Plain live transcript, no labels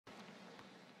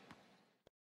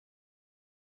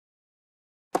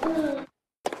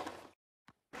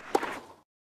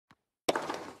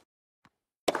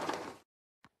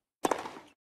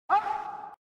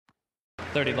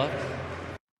30 love.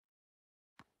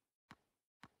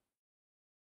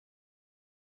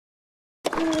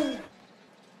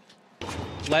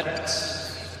 Let.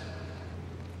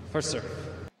 First serve.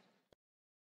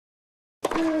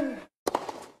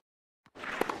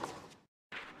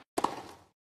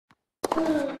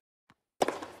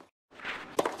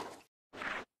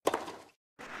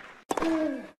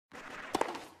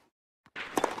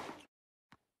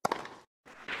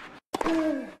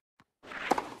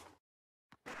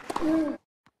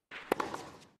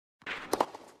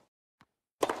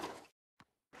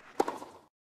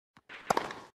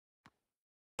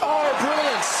 Oh,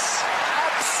 brilliance!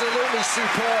 Absolutely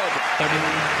superb.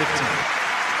 30-15.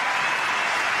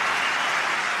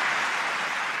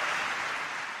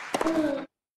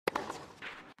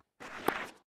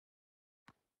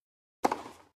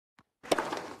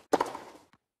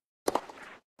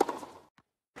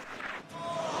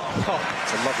 Oh,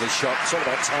 it's a lovely shot. It's all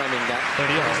about timing that.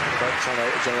 30 yards. Don't try to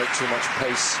generate too much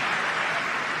pace.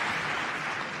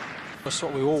 That's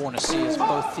what we all want to see, is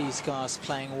both these guys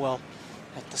playing well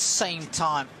at the same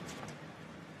time.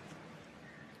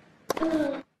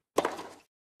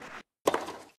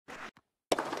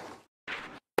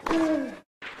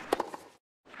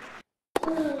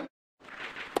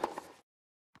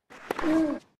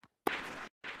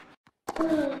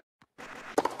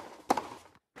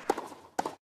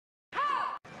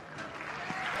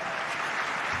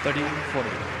 Thirty, 40.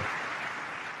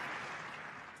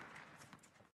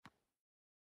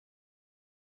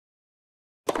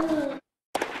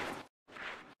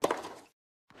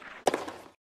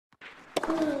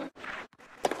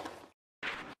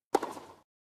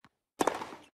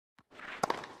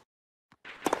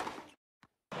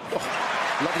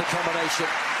 Lovely combination.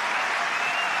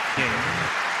 Game.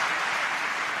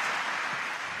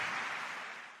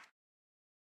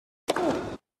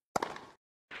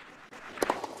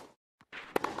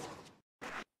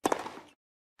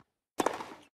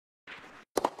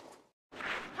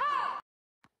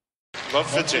 Love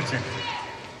 15.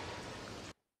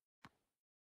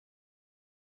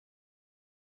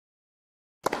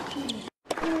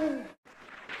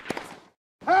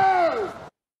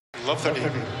 Love 30.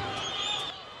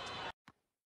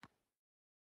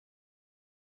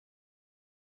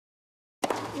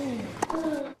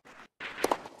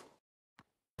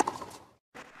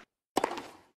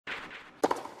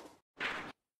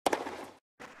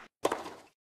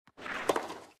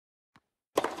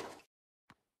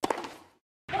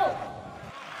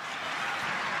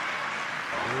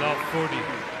 Love 40.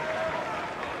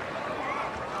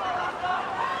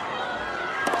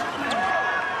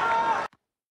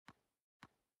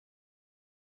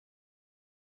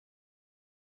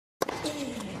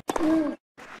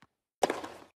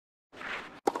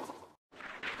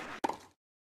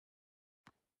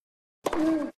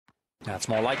 That's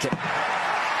more like it.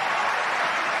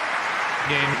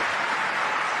 Game.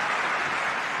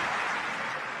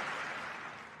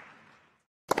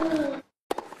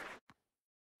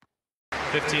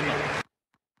 $15.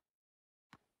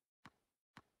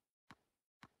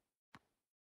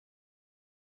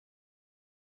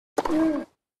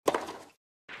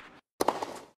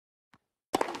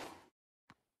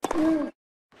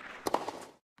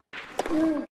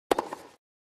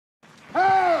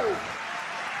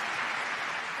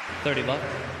 $30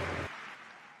 left.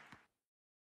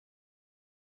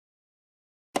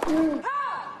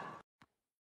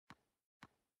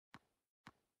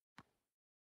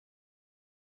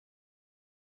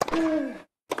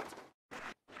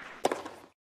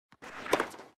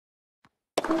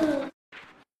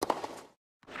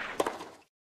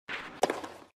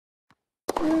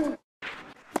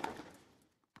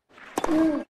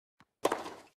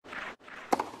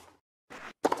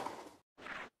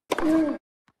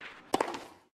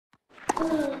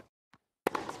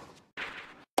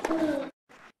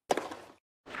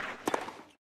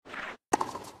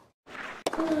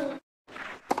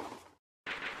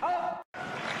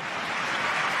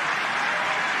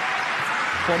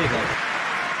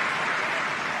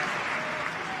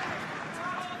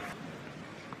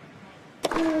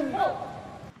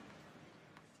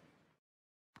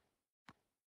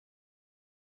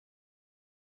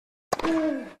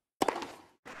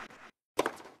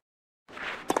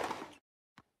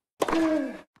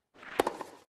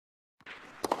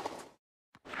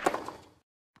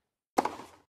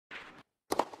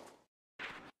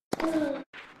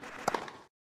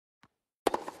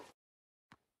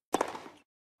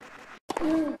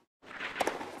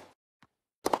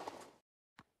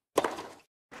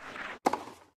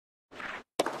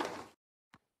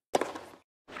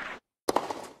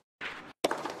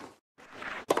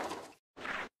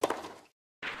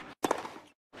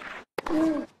 Oh,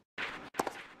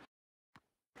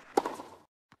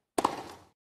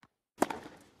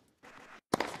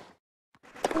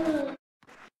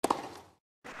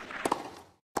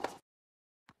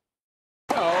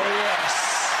 yes.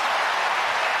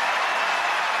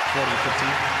 40-15.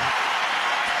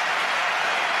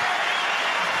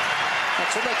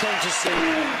 That's what they came to see.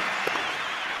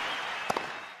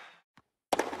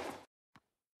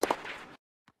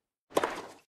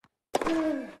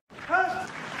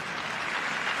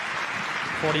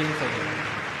 40-30.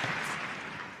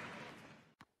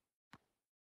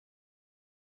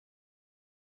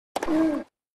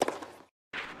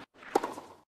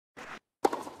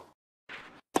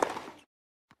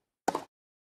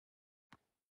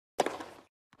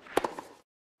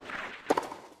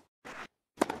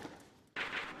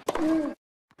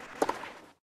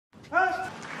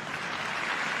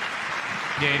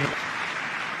 Game.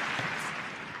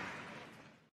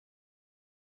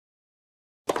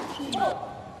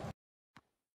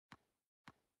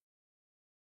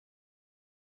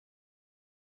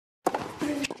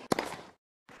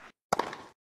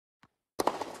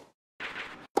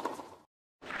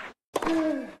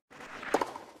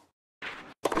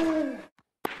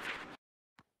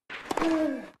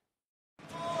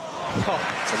 Oh,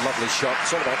 it's a lovely shot.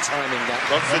 It's all about timing that.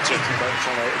 Don't try to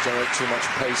generate too much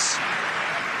pace.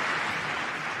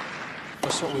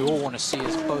 That's what we all want to see,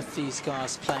 is both these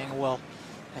guys playing well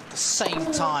at the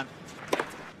same time.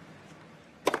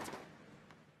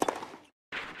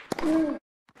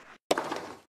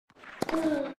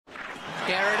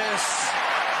 Here it is.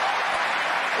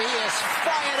 He is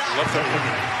fired up.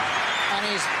 And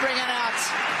he's bringing out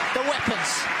the weapons.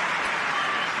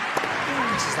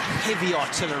 This is the heavy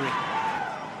artillery.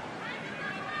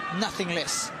 Nothing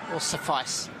less will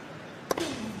suffice.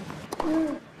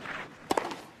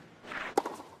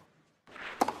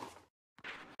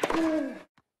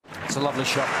 It's a lovely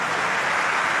shot.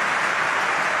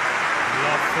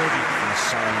 Love 30. A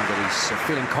sign that he's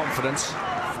feeling confident.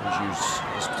 He's used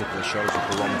this particular shot as a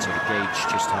barometer to gauge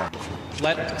just how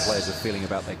Let players are feeling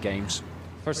about their games.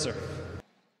 First serve.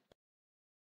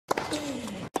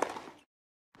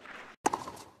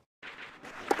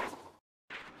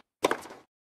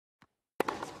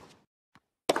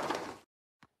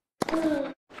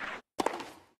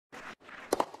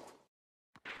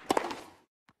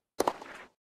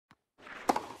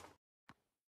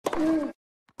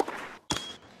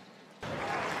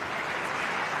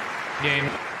 Game.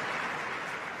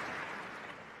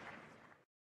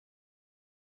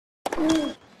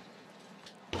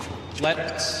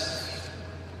 Let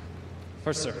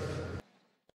first serve.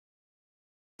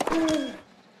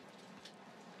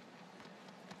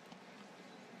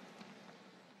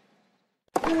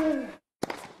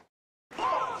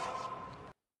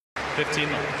 $15.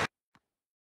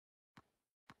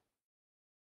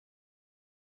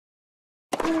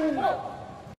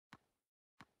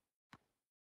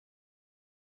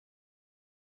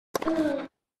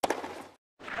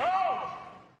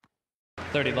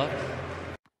 $30.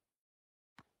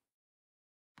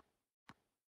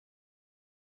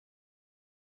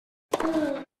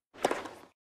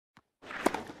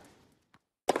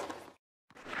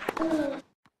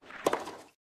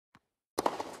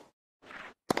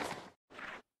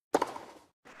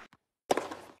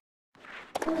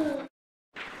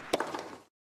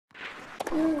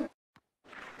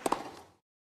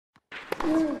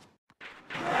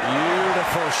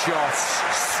 Beautiful shots,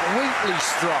 sweetly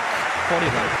struck.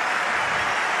 49.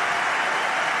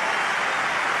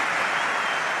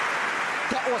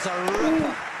 That was a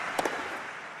ripper.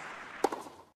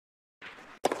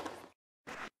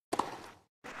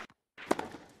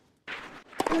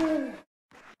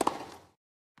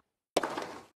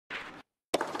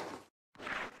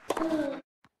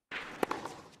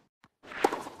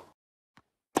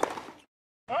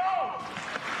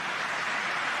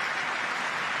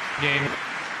 Game.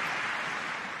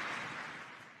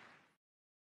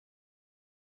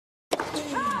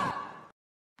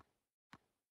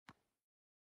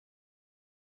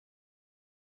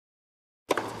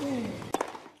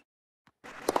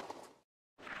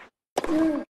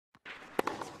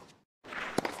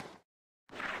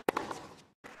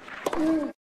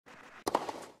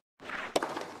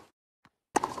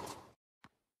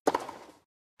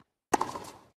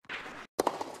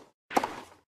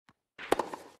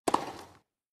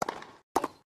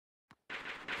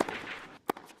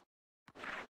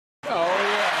 Oh,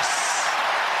 yes.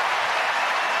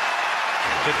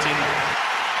 15.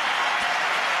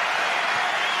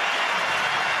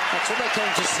 That's what they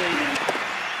came to see.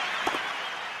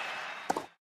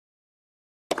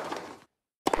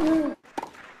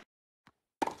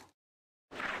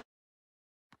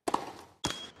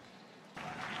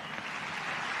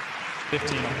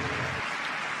 15 all.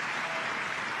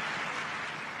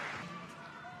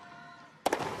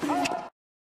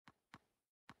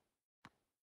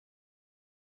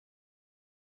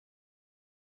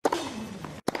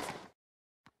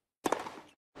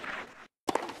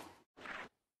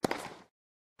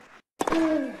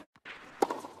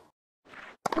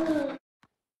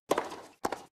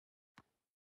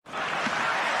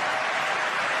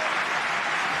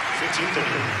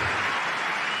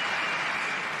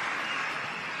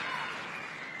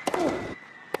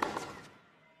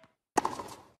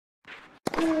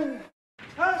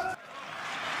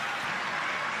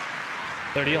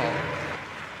 Thirty all.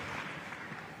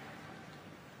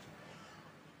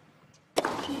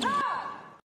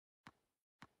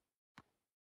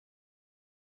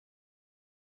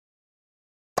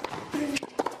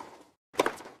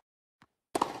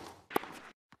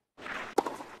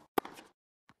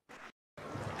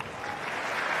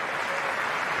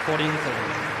 Fourteen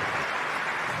 30.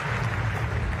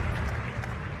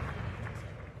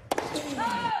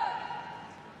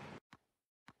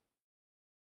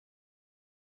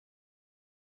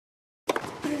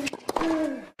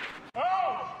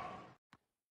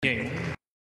 Game.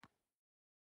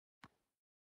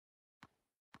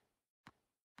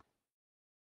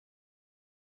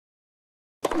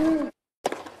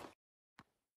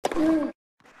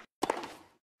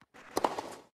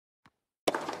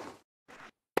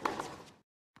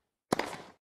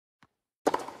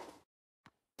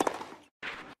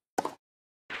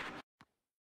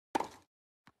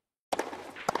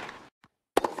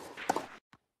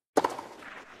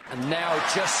 And now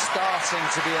just starting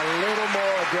to be a little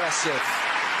more aggressive.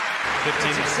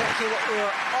 15 That's exactly what we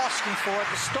were asking for at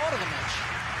the start of the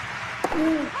match.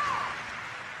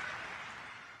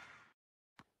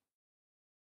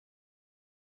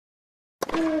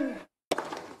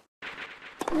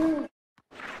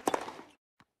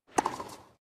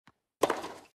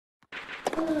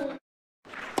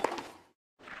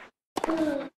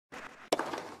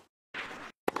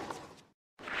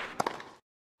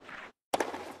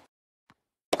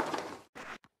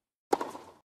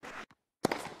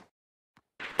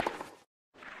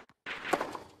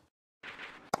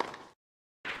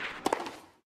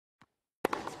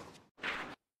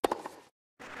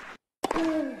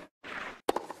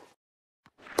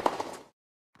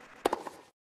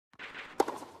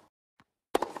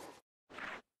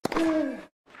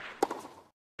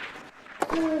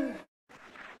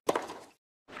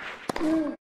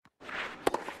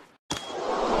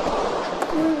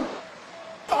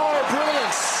 Oh,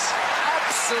 brilliance!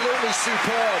 Absolutely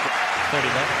superb. 30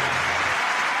 left.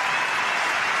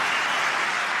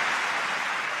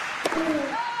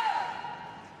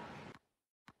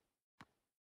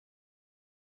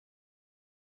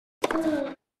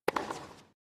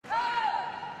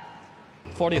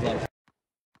 Forty left.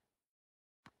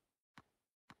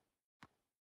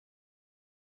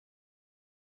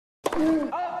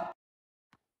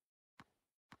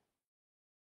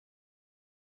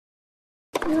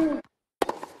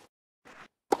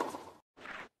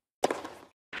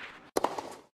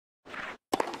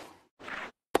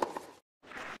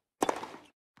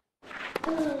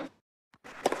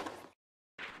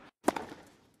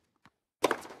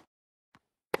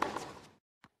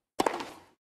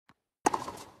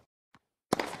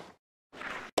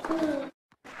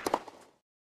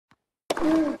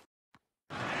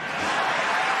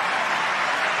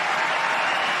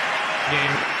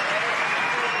 Game.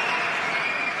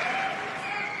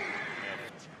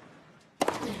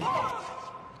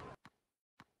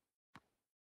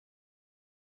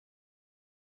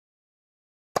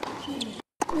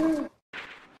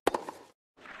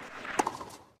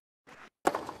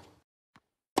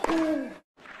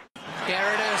 Here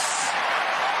it is.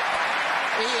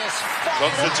 He is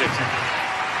fired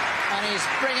and he's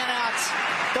bringing out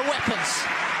the weapons.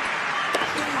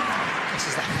 This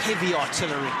is the heavy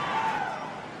artillery.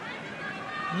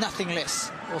 Nothing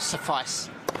less will suffice.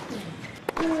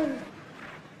 Gotta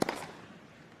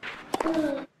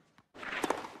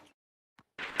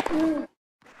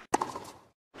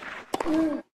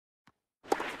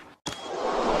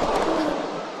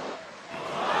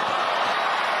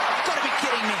be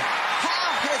kidding me.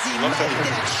 How has he made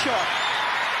that shot?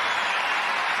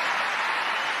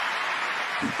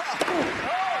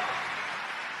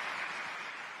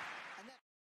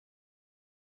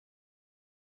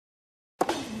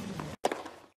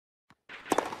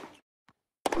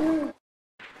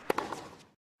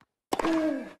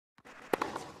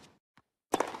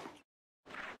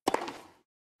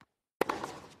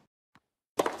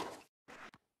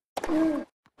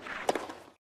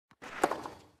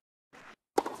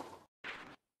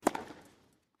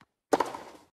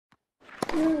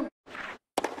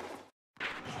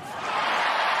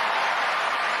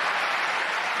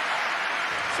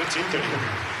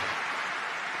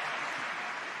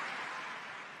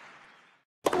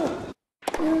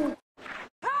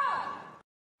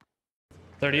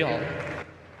 30 all.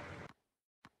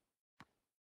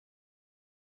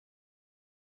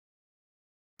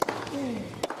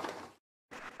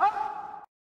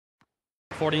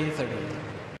 40-30.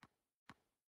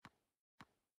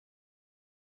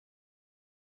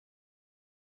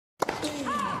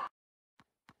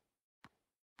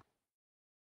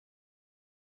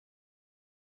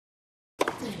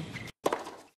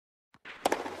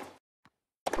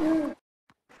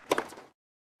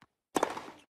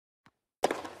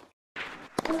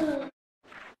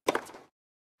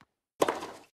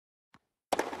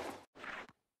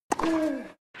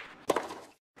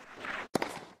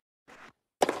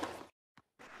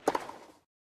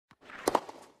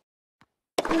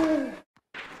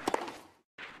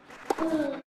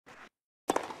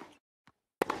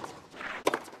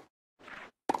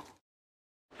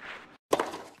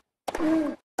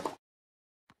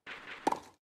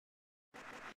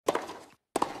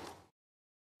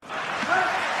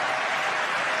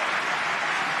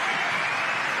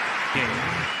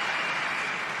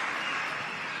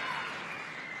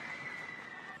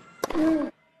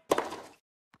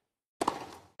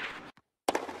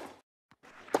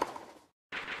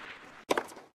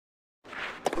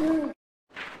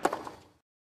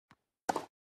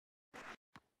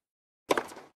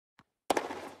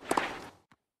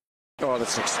 Oh,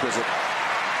 that's exquisite.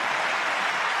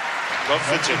 Love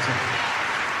fidget.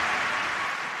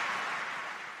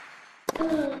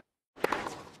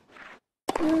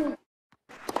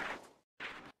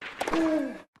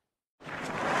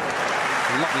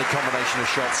 Lovely combination of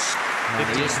shots.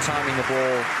 And he is timing the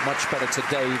ball much better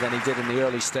today than he did in the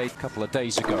early stage a couple of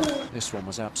days ago. This one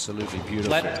was absolutely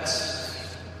beautiful. Let.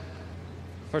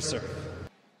 First serve.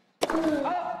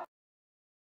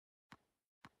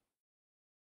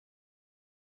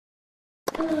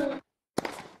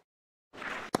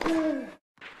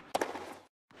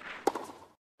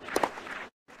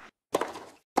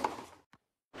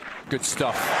 Good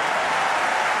stuff.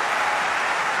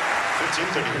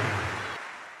 15-30.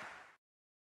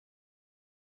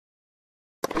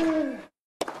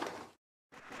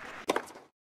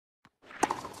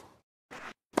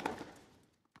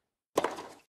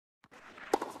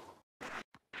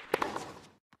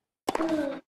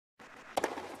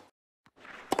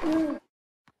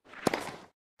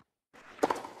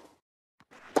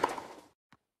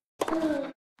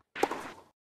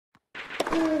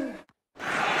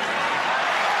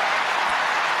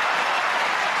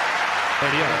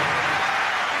 Brilliant.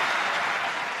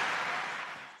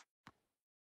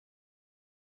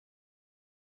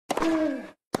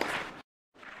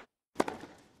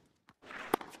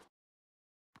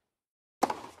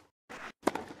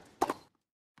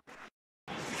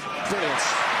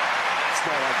 It's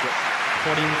more like it.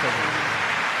 14-30.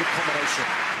 Good combination.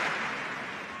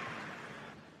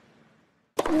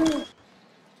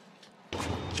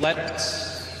 Let.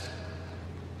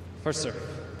 First serve.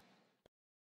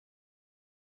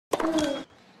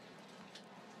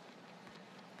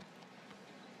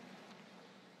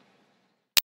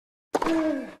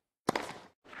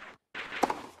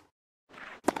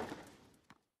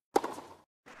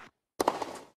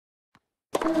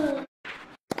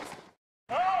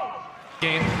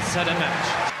 Game, set, and match.